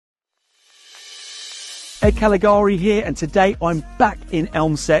Edd Callegari here, and today I'm back in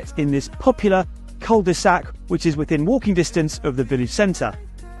Elmsett in this popular cul-de-sac which is within walking distance of the village centre.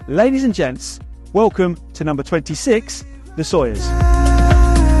 Ladies and gents, welcome to number 26, the Sawyers.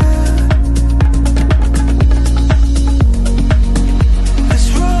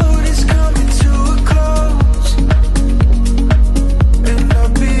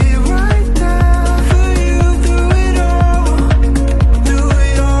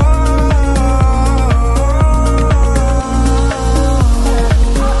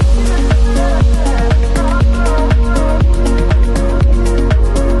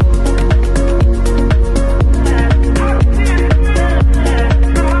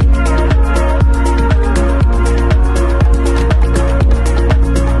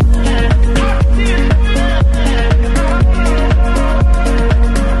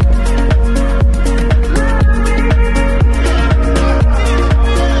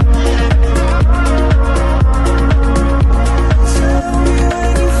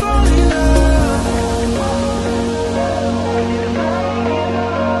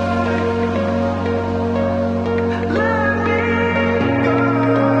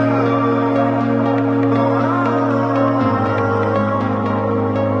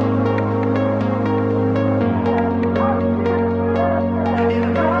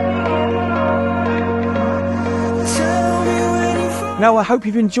 Now, I hope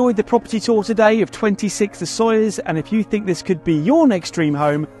you've enjoyed the property tour today of 26 The Sawyers, and if you think this could be your next dream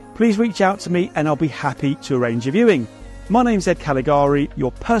home, please reach out to me and I'll be happy to arrange a viewing. My name's Edd Callegari,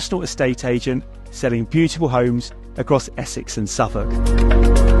 your personal estate agent, selling beautiful homes across Essex and Suffolk.